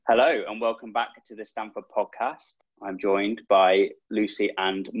Hello and welcome back to the Stamford podcast. I'm joined by Lucy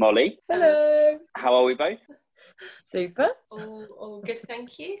and Molly. Hello. How are we both? Super. All good,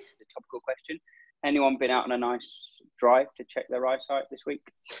 thank you. A topical question. Anyone been out on a nice drive to check their eyesight this week?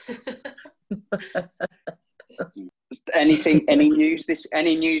 Any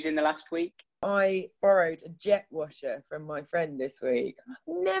news in the last week? I borrowed a jet washer from my friend this week. I've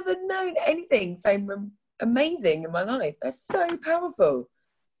never known anything so amazing in my life. They're so powerful.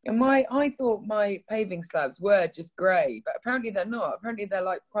 And I thought my paving slabs were just grey, but apparently they're not. Apparently they're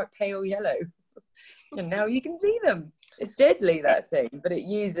like quite pale yellow. And now you can see them. It's deadly, that thing, but it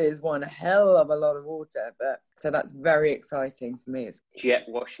uses one hell of a lot of water. So that's very exciting for me. Jet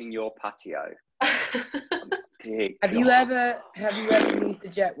washing your patio. Have you ever used a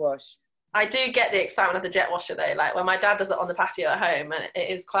jet wash? I do get the excitement of the jet washer though, like when my dad does it on the patio at home, and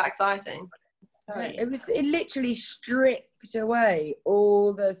it is quite exciting. It literally stripped away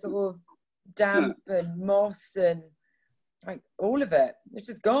all the sort of damp and moss and like all of it. It's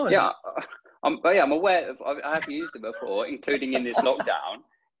just gone. Yeah, I'm aware of. I have used it before, including in this lockdown.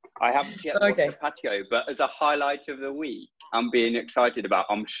 I haven't yet watched the patio, but as a highlight of the week, I'm being excited about.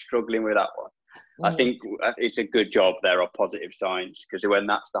 I'm struggling with that one. I think it's a good job there are positive signs, because when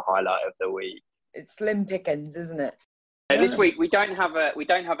that's the highlight of the week, it's slim pickings, isn't it? This week we don't have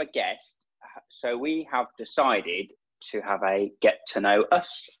a guest, so we have decided to have a get to know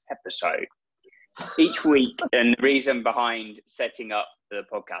us episode each week. And the reason behind setting up the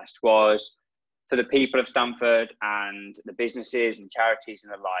podcast was for the people of Stamford and the businesses and charities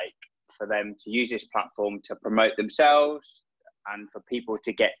and the like, for them to use this platform to promote themselves and for people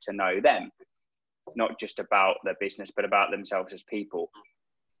to get to know them. Not just about their business, but about themselves as people.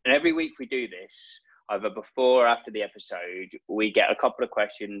 And every week we do this, either before or after the episode, we get a couple of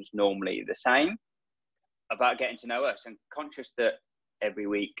questions, normally the same, about getting to know us. And conscious that every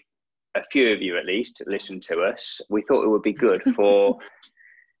week, a few of you at least listen to us, we thought it would be good for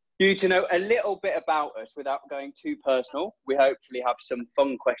you to know a little bit about us without going too personal. We hopefully have some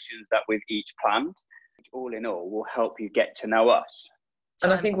fun questions that we've each planned, which all in all will help you get to know us.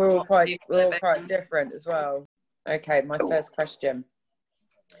 And I think we're all quite different as well. Okay, my first question.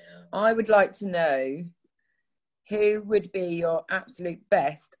 I would like to know who would be your absolute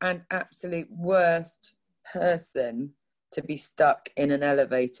best and absolute worst person to be stuck in an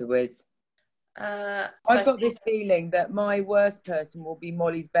elevator with. I've got this feeling that my worst person will be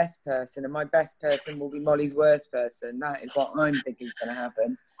Molly's best person and my best person will be Molly's worst person. That is what I'm thinking is going to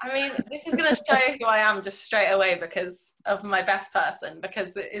happen. I mean, this is going to show who I am just straight away because of my best person,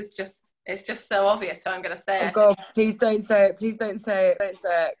 because it's just so obvious who I'm going to say. Oh God, please don't say it. Please don't say it. Don't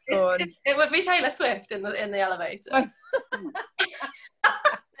say it. Go on. It would be Taylor Swift in the elevator.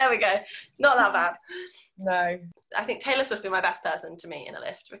 There we go. Not that bad. No. I think Taylor Swift would be my best person to meet in a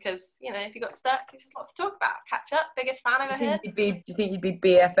lift because, you know, if you got stuck, there's just lots to talk about. Catch up, biggest fan over here. Do you think you'd be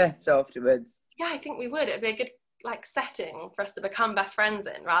BFFs afterwards? Yeah, I think we would. It'd be a good setting for us to become best friends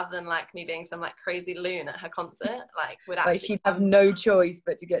in, rather than like me being some crazy loon at her concert. She'd have no choice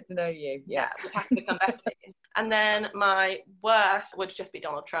but to get to know you. Yeah, we'd have to become besties. And then my worst would just be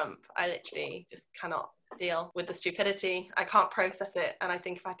Donald Trump. I literally just cannot deal with the stupidity. I can't process it, and I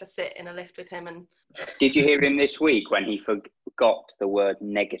think if I had to sit in a lift with him and... Did you hear him this week when he forgot the word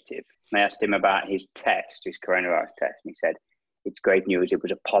negative? I asked him about his coronavirus test, and he said, "It's great news. It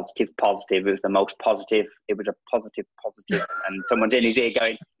was a positive. It was the most positive. It was a positive." And someone's in his ear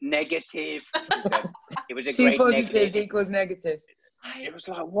going, "Negative." It was a Two great positives negative. Equals negative. It was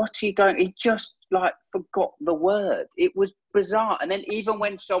like, what's he going? He just forgot the word. It was bizarre. And then even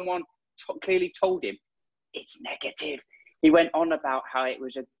when someone clearly told him it's negative, he went on about how it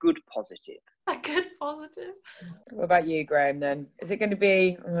was a good positive. A good positive. What about you, Graham, then? Is it going to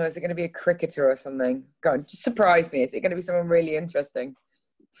be a cricketer or something? Go on, just surprise me. Is it going to be someone really interesting?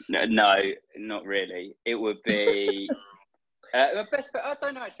 No, not really. It would be I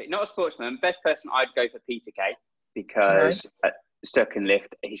don't know, actually. Not a sportsman. Best person, I'd go for Peter Kay, because stuck in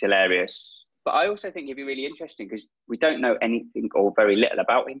lift, he's hilarious. But I also think he'd be really interesting because we don't know anything or very little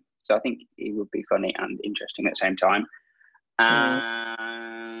about him. So I think he would be funny and interesting at the same time.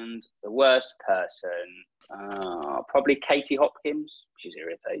 And the worst person, probably Katie Hopkins. She's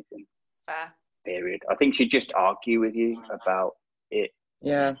irritating. Fair. Period. I think she'd just argue with you about it.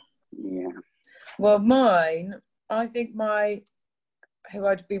 Yeah. Well, mine, I think who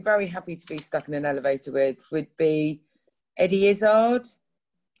I'd be very happy to be stuck in an elevator with would be Eddie Izzard,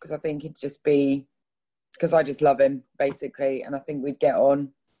 because I think it'd just be, because I just love him, basically, and I think we'd get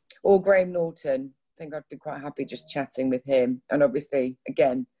on. Or Graham Norton. I think I'd be quite happy just chatting with him. And obviously,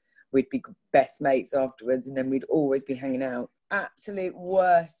 again, we'd be best mates afterwards, and then we'd always be hanging out. absolute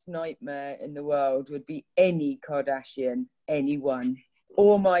worst nightmare in the world would be any Kardashian, anyone,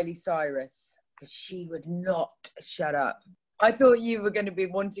 or Miley Cyrus, because she would not shut up. I thought you were going to be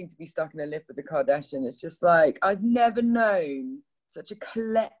wanting to be stuck in a lift with the Kardashian. It's just like, I've never known such a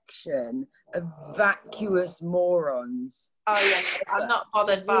collection of vacuous morons. Oh yeah, I'm not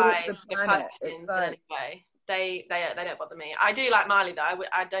bothered by the Kardashians in any way. They don't bother me. I do like Miley though.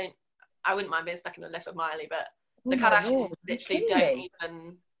 I wouldn't mind being stuck in a lift with Miley, but the Kardashians literally don't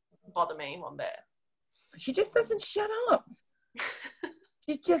even bother me one bit. She just doesn't shut up.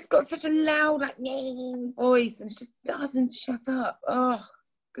 She's just got such a loud voice, and she just doesn't shut up. Oh,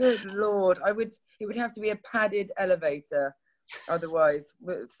 good Lord! It would have to be a padded elevator, otherwise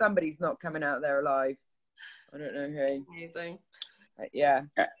somebody's not coming out there alive. I don't know who. Amazing. Yeah.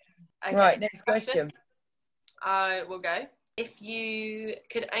 Okay, right. Next question. I will go. If you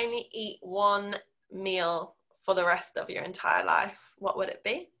could only eat one meal for the rest of your entire life, what would it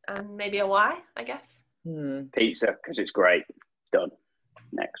be? And maybe a why, I guess. Pizza, because it's great. Done.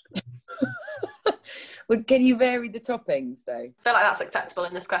 Next. Well, can you vary the toppings though? I feel like that's acceptable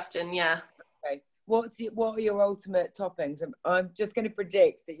in this question, yeah. Okay. What are your ultimate toppings? I'm just going to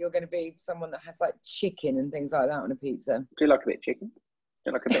predict that you're going to be someone that has like chicken and things like that on a pizza. Do you like a bit of chicken? Do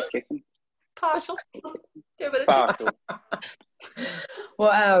you like a bit of chicken? Partial. Do a bit of Partial.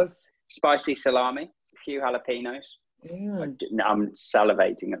 What else? Spicy salami, a few jalapenos. I'm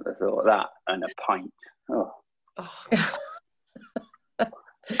salivating at the thought of that, and a pint. Oh.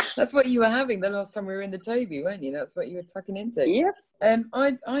 That's what you were having the last time we were in the Toby, weren't you? That's what you were tucking into. Yeah.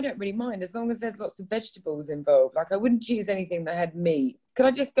 I don't really mind as long as there's lots of vegetables involved. Like I wouldn't choose anything that had meat. Could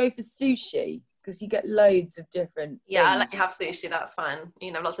I just go for sushi? Because you get loads of different Yeah, things. I let you have sushi, that's fine.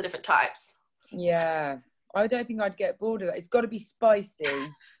 You know, lots of different types. Yeah. I don't think I'd get bored of that. It's got to be spicy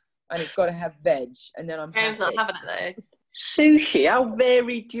and it's got to have veg, and then I'm Graham's happy. not having it though. Sushi, how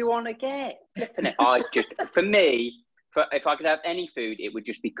varied do you want to get? For me, if I could have any food, it would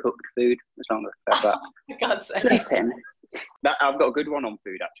just be cooked food, as long as I have that. For God's sake. I've got a good one on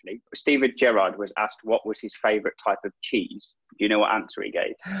food, actually. Stephen Gerrard was asked what was his favourite type of cheese. Do you know what answer he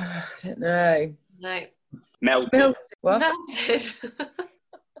gave? I don't know. No. Melted. What? Melted.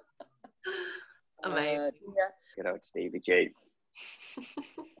 Amazing. Good old Stevie G.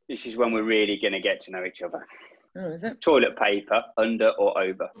 This is when we're really going to get to know each other. Oh, is it? Toilet paper, under or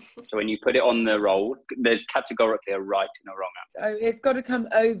over. So when you put it on the roll, there's categorically a right and a wrong answer. Oh, it's got to come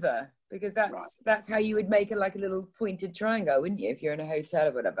over, because that's how you would make it, like a little pointed triangle, wouldn't you, if you're in a hotel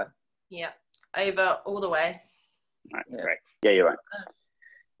or whatever? Yeah. Over all the way. Right, great. Yeah, you're right.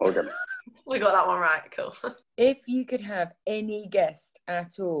 Well done. We got that one right. Cool. If you could have any guest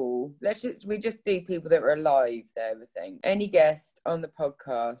at all, we just do people that were alive, though, I think. Any guest on the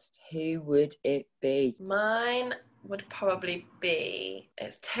podcast, who would it be? Mine would probably be,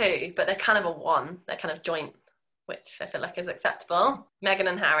 it's two, but they're kind of a one. They're kind of joint, which I feel like is acceptable. Meghan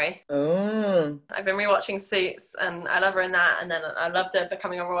and Harry. Oh. I've been rewatching Suits and I love her in that, and then I loved her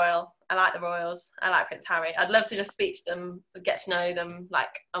becoming a royal. I like the royals. I like Prince Harry. I'd love to just speak to them, get to know them,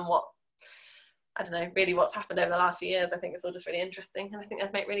 and what, I don't know, really what's happened over the last few years. I think it's all just really interesting, and I think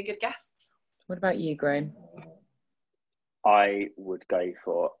they'd make really good guests. What about you, Graham? I would go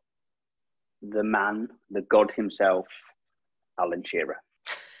for the man, the god himself, Alan Shearer.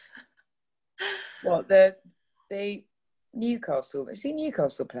 What, the Newcastle? Is he a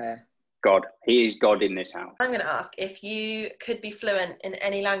Newcastle player? God. He is God in this house. I'm going to ask, if you could be fluent in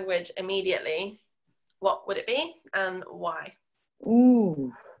any language immediately, what would it be and why?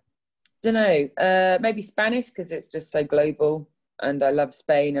 Ooh, don't know. Maybe Spanish, because it's just so global, and I love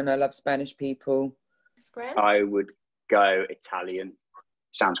Spain and I love Spanish people. I would go Italian.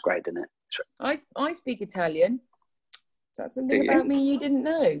 Sounds great, doesn't it? I speak Italian. Is that something about me you didn't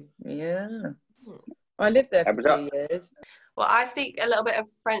know? Yeah. I lived there for 2 years. Well, I speak a little bit of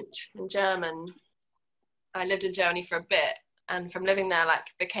French and German. I lived in Germany for a bit, and from living there,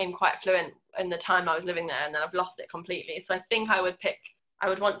 became quite fluent in the time I was living there, and then I've lost it completely. So I think I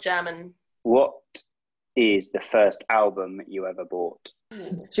would want German. What is the first album you ever bought?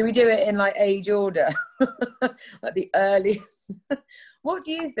 Should we do it in age order? Like the earliest? What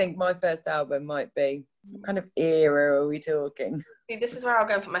do you think my first album might be? What kind of era are we talking? See, this is where I'll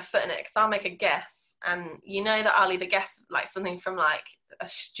go and put my foot in it, because I'll make a guess. And you know that I'll either guess something from a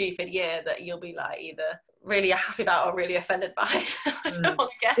stupid year that you'll be either really happy about or really offended by. I don't want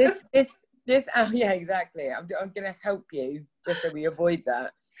to guess. This yeah, exactly. I'm going to help you just so we avoid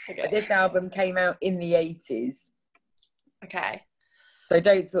that. Okay. But this album came out in the 80s. Okay. So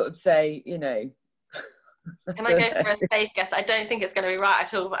don't sort of say, Can I go for a safe guess? I don't think it's going to be right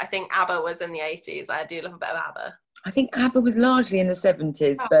at all, but I think ABBA was in the 80s. I do love a bit of ABBA. I think ABBA was largely in the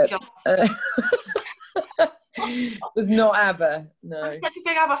 70s, Oh, but God. it was not ABBA. No. I'm such a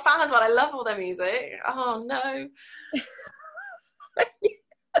big ABBA fan as well. I love all their music. Oh no.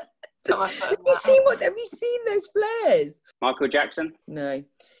 Have you seen those flares? Michael Jackson? No.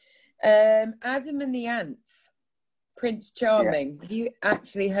 Adam and the Ants, Prince Charming. Yeah. Have you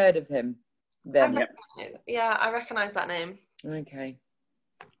actually heard of him? Yeah, I recognise that name. Okay.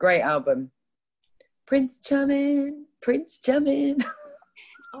 Great album. Prince Charming, Prince Charming.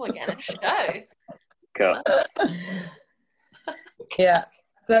 Oh, again, a show. Cool. Yeah.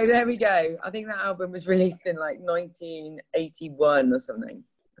 So there we go. I think that album was released in like 1981 or something.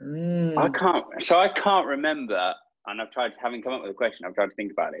 I can't remember, and I've tried, having come up with a question, I've tried to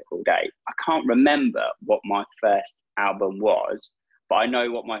think about it all day. I can't remember what my first album was, but I know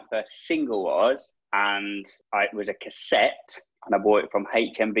what my first single was, and it was a cassette, and I bought it from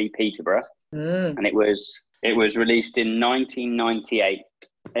HMV Peterborough, and it was released in 1998.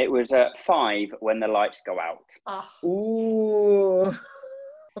 It was at 5 When the Lights Go Out. Oh. Ooh.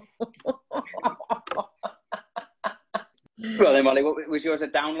 Well then, Molly, what was yours, a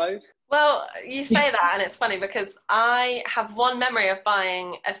download? Well, you say that, and it's funny because I have one memory of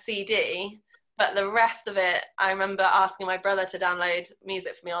buying a CD, but the rest of it, I remember asking my brother to download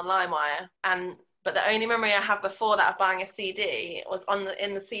music for me on LimeWire, but the only memory I have before that of buying a CD was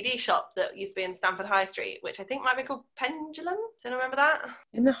in the CD shop that used to be in Stamford High Street, which I think might be called Pendulum. Do you remember that?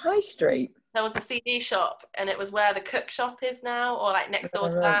 In the High Street? There was a CD shop, and it was where the cook shop is now, or like next door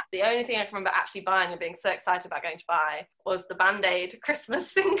to that. The only thing I can remember actually buying and being so excited about going to buy was the Band-Aid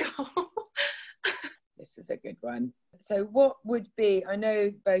Christmas single. This is a good one. So what would be, I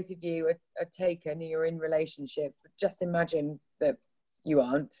know both of you are taken, you're in relationships, but just imagine that you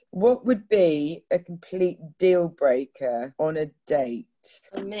aren't. What would be a complete deal breaker on a date?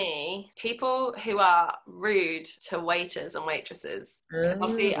 For me, people who are rude to waiters and waitresses.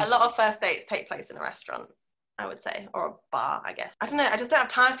 Obviously, a lot of first dates take place in a restaurant, I would say, or a bar, I guess. I don't know. I just don't have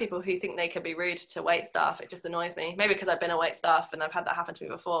time for people who think they can be rude to wait staff. It just annoys me. Maybe because I've been a wait staff and I've had that happen to me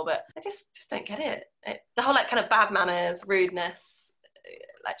before, but I just don't get it. The whole like kind of bad manners, rudeness,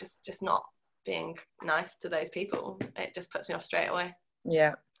 like just not being nice to those people. It just puts me off straight away.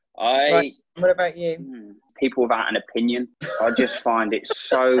 Yeah. What about you? People without an opinion. I just find it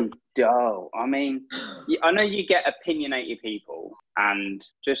so dull. I mean, I know you get opinionated people, and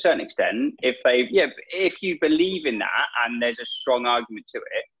to a certain extent, if you believe in that and there's a strong argument to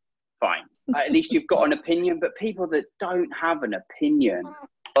it, fine. At least you've got an opinion. But people that don't have an opinion,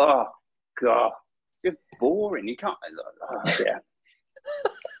 oh God, you're boring. You can't. Oh, yeah.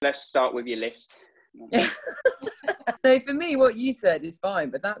 Let's start with your list. No, for me, what you said is fine,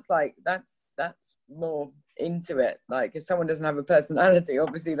 but that's more into it. Like, if someone doesn't have a personality,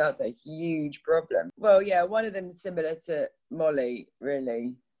 obviously that's a huge problem. Well, yeah, one of them is similar to Molly,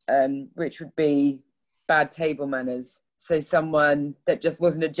 really, which would be bad table manners. So someone that just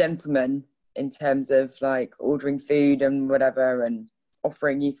wasn't a gentleman in terms of like ordering food and whatever and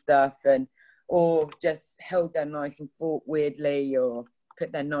offering you stuff, or just held their knife and fork weirdly, or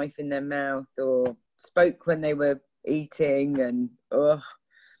put their knife in their mouth, or spoke when they were eating, and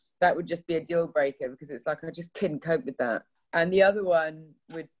that would just be a deal breaker, because it's like I just couldn't cope with that. And the other one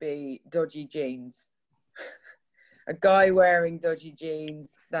would be dodgy jeans. A guy wearing dodgy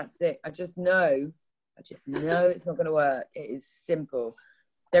jeans, that's it. I just know it's not going to work. It is simple.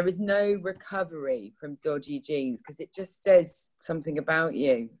 There is no recovery from dodgy jeans, because it just says something about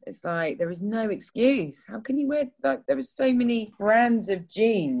you. It's like, there is no excuse. How can you wear, like, there are so many brands of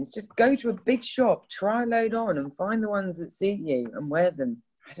jeans. Just go to a big shop, try a load on, and find the ones that suit you and wear them.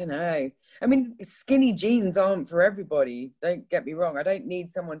 I don't know. I mean, skinny jeans aren't for everybody. Don't get me wrong. I don't need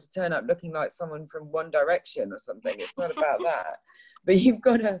someone to turn up looking like someone from One Direction or something. It's not about that. But you've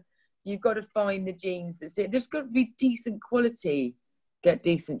got to find the jeans that suit. There's got to be decent quality. Get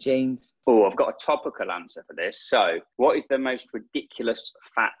decent jeans. Oh, I've got a topical answer for this. So, what is the most ridiculous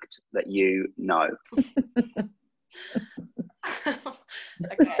fact that you know?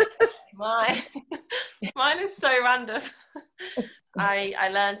 Okay, mine is so random. I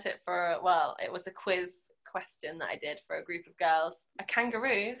learnt it it was a quiz question that I did for a group of girls. A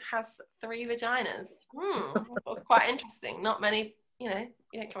kangaroo has 3 vaginas. That was quite interesting. Not many, you don't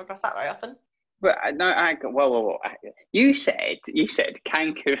come across that very often. But no, well. You said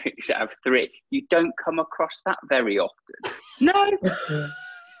kangaroos have 3. You don't come across that very often. No.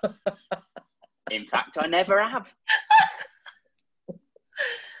 In fact, I never have.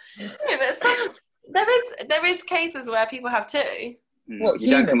 Yeah, but there is cases where people have 2. You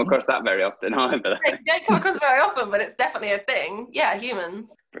don't come across that very often either. You don't come across it very often, but it's definitely a thing. Yeah,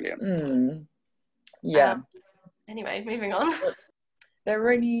 humans. Brilliant. Yeah. Anyway, moving on. There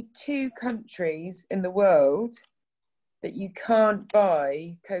are only 2 countries in the world that you can't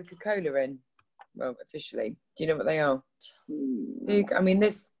buy Coca-Cola in. Well, officially. Do you know what they are? I mean,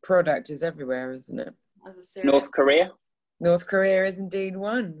 this product is everywhere, isn't it? North Korea? North Korea is indeed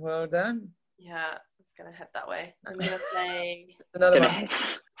one. Well done. Yeah, it's going to head that way. I'm going to say... Another one.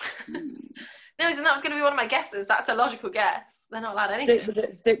 No, isn't that was going to be one of my guesses? That's a logical guess. They're not allowed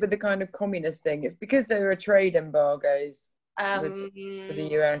anything. Stick with the kind of communist thing. It's because there are trade embargoes with the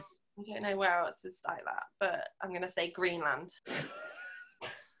US. I don't know where else is like that, but I'm going to say Greenland.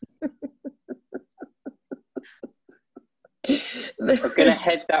 I'm going to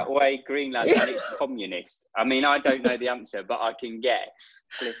head that way, Greenland, and it's communist. I mean, I don't know the answer, but I can guess.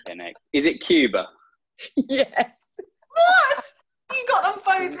 Flipping it. Is it Cuba? Yes. What? You got them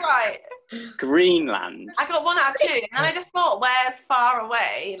both right. Greenland. I got 1 out of 2, and then I just thought, where's far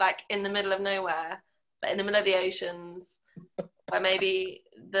away, like in the middle of nowhere, like in the middle of the oceans, where maybe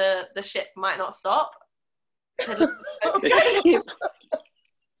the ship might not stop.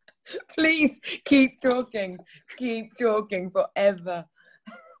 Please keep talking forever.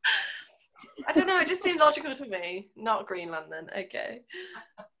 I don't know, it just seemed logical to me. Not Greenland then, okay.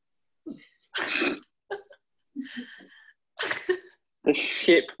 The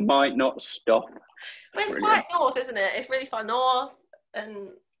ship might not stop. But it's quite north, isn't it? It's really far north, and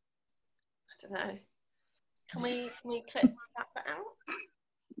I don't know. Can we clip that bit out?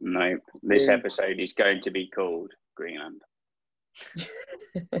 No, this episode is going to be called Greenland.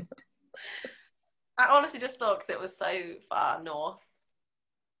 I honestly just thought because it was so far north.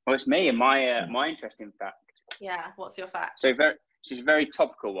 Well, it's me and my interesting fact. Yeah, what's your fact? So she's a very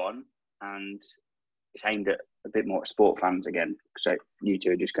topical one, and it's aimed at a bit more sport fans again. So you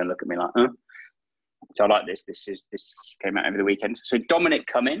two are just going to look at me like, huh? So I like this. This came out over the weekend. So Dominic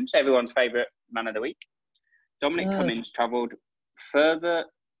Cummings, everyone's favourite man of the week. Dominic Cummings travelled further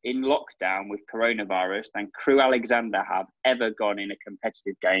in lockdown with coronavirus than Crew Alexander have ever gone in a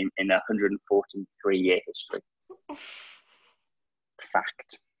competitive game in their 143-year history.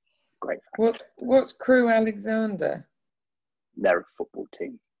 Fact. Great fact. What's Crew Alexander? They're a football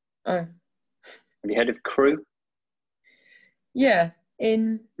team. Oh. Have you heard of Crew? Yeah,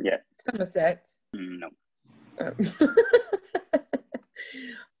 in Somerset. No. Oh.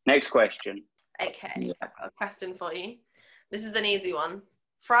 Next question. Okay, yeah. I've got a question for you. This is an easy one.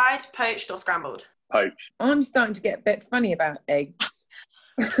 Fried, poached, or scrambled? Poached. I'm starting to get a bit funny about eggs.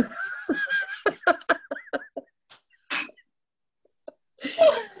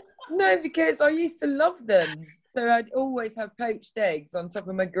 No, because I used to love them. So I'd always have poached eggs on top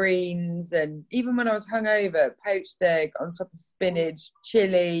of my greens, and even when I was hungover, poached egg on top of spinach,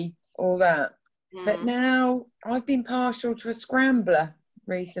 chilli, all that. But now I've been partial to a scrambler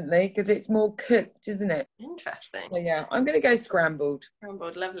recently because it's more cooked, isn't it? Interesting. So yeah, I'm going to go scrambled.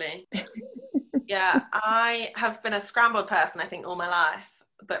 Scrambled, lovely. Yeah, I have been a scrambled person, I think, all my life.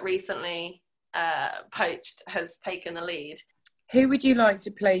 But recently, poached has taken the lead. Who would you like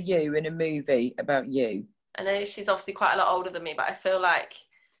to play you in a movie about you? I know she's obviously quite a lot older than me, but I feel like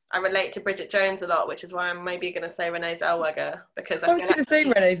I relate to Bridget Jones a lot, which is why I'm maybe going to say Renee Zellweger. Because I was going to say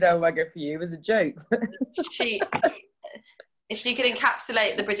Renee Zellweger for you as a joke. If she could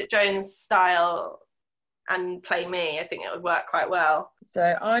encapsulate the Bridget Jones style and play me, I think it would work quite well.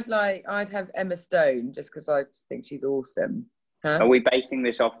 So I'd have Emma Stone just because I just think she's awesome. Huh? Are we basing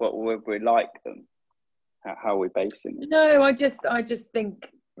this off what we like them? How are we basing it? No, I just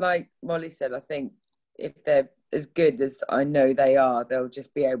think, like Molly said, I think if they're as good as I know they are, they'll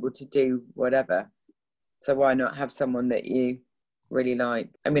just be able to do whatever. So why not have someone that you really like?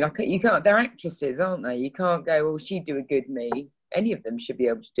 I mean, you can't. They're actresses, aren't they? You can't go, well, she'd do a good me. Any of them should be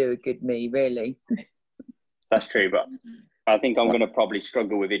able to do a good me, really. That's true, but I think I'm going to probably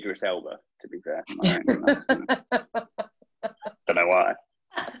struggle with Idris Elba, to be fair. Don't know why.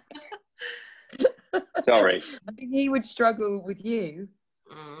 Sorry. I think he would struggle with you.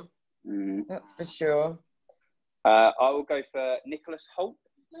 That's for sure. I will go for Nicholas Hoult.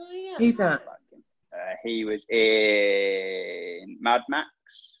 Oh, yeah. Who's that? He was in Mad Max.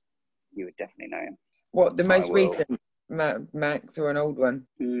 You would definitely know him. What, the most recent Max or an old one?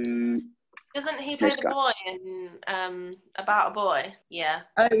 Doesn't he play the boy in About a Boy? Yeah.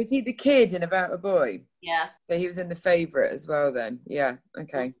 Oh, is he the kid in About a Boy? Yeah. So he was in The Favourite as well then? Yeah,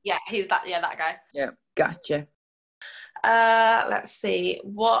 okay. Yeah, he's that. Yeah, that guy. Yeah, gotcha. Let's see.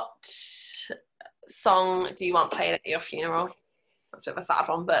 What song do you want played at your funeral? That's a bit of a sad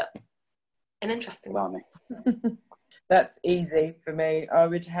one, but an interesting one. That's easy for me. I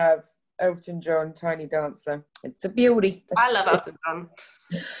would have Elton John, Tiny Dancer. It's a beauty. I love Elton John.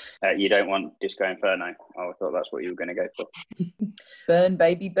 You don't want Disco Inferno? Oh, I thought that's what you were going to go for. Burn,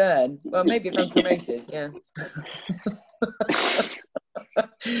 baby, burn. Well, maybe if I'm cremated, yeah.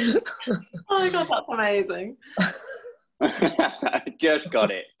 Oh my God, that's amazing. Just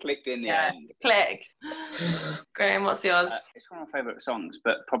got it. Clicked in the end. Clicked. Graham, what's yours? It's one of my favourite songs,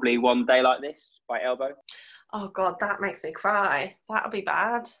 but probably One Day Like This by Elbow. Oh God, that makes me cry. That'll be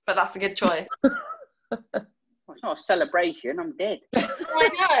bad, but that's a good choice. Well, it's not a celebration. I'm dead.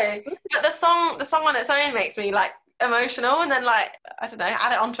 I know, but the song on its own makes me like emotional, and then like I don't know,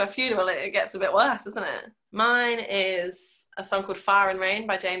 add it onto a funeral, it gets a bit worse, doesn't it? Mine is a song called Fire and Rain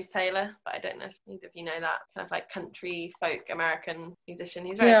by James Taylor, but I don't know if either of you know that kind of like country folk American musician.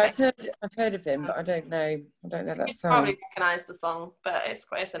 He's very famous. I've heard of him, but I don't know that song. Probably recognise the song, but it's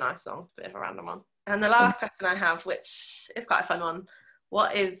a nice song, a bit of a random one. And the last question I have, which is quite a fun one,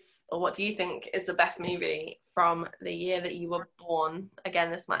 what do you think is the best movie from the year that you were born?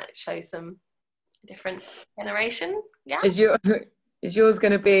 Again, this might show some different generation. Yeah. Is yours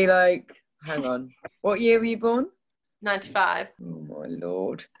going to be like? Hang on. What year were you born? 95. Oh my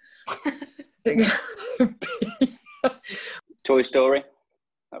Lord. Toy Story.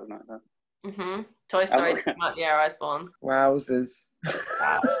 That was like that. Mm-hmm. Toy Story came out the year I was born. Wowzers.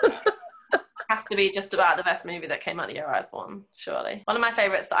 Wow. Has to be just about the best movie that came out the year I was born, surely. One of my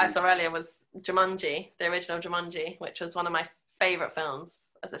favourites that I saw earlier was Jumanji, the original Jumanji, which was one of my favourite films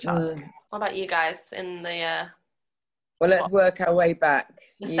as a child. What about you guys in the... well, let's work our way back.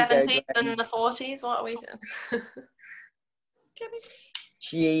 The 70s and the 40s? What are we doing?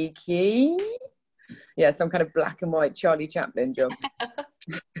 Cheeky. Yeah, some kind of black and white Charlie Chaplin job.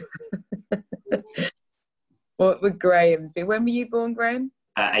 What would Graham's be? When were you born, Graham?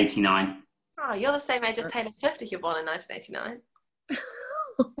 89. Oh, you're the same age as Taylor Swift if you're born in 1989.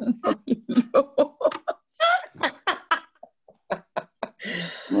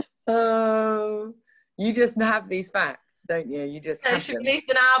 Oh, you just have these facts, don't you? You just have she them. released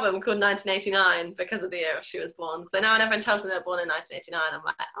an album called 1989 because of the year she was born. So now whenever tells me they're born in 1989, I'm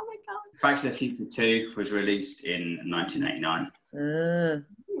like, oh my God. Back to the Future 2 was released in 1989.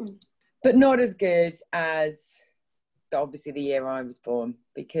 But not as good as obviously the year I was born,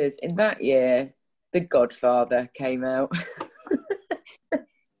 because in that year, The Godfather came out.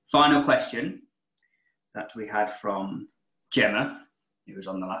 Final question that we had from Gemma, who was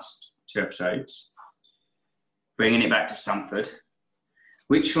on the last 2 episodes. Bringing it back to Stamford.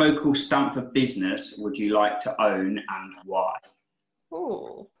 Which local Stamford business would you like to own and why?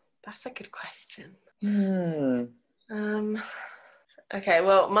 Oh, that's a good question. Hmm. Okay,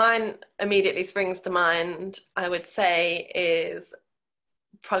 well, mine immediately springs to mind, I would say, is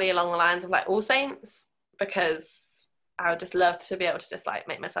probably along the lines of like All Saints, because I would just love to be able to just like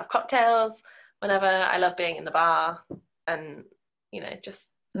make myself cocktails whenever. I love being in the bar and, you know, just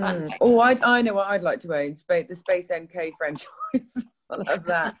fun. Oh, I know what I'd like to own. The Space NK franchise. I love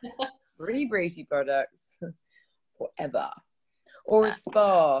that. Really beauty products. Forever. Or a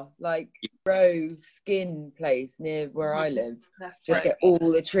spa, like Rose Skin place near where I live. Just get all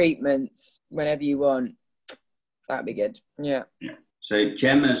the treatments whenever you want. That'd be good. Yeah. So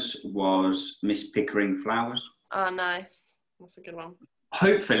Gemma's was Miss Pickering Flowers. Oh, nice. That's a good one.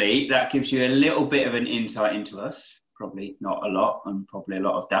 Hopefully that gives you a little bit of an insight into us. Probably not a lot, and probably a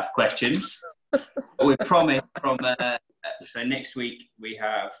lot of daft questions. But we promised from... so next week we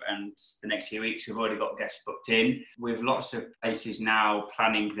have, and the next few weeks we've already got guests booked in, with lots of places now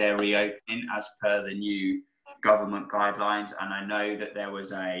planning their reopening as per the new government guidelines. And I know that there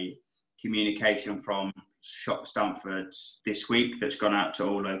was a communication from Shop Stamford this week that's gone out to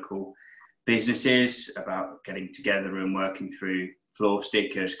all local businesses about getting together and working through floor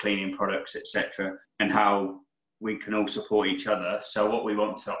stickers, cleaning products, etc., and how we can all support each other. So what we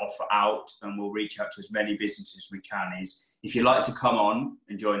want to offer out, and we'll reach out to as many businesses as we can, is if you'd like to come on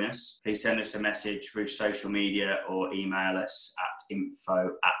and join us, please send us a message through social media or email us at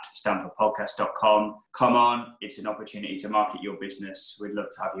info@stanfordpodcast.com. Come on, it's an opportunity to market your business. We'd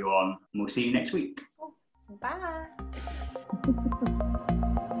love to have you on, and we'll see you next week. Bye.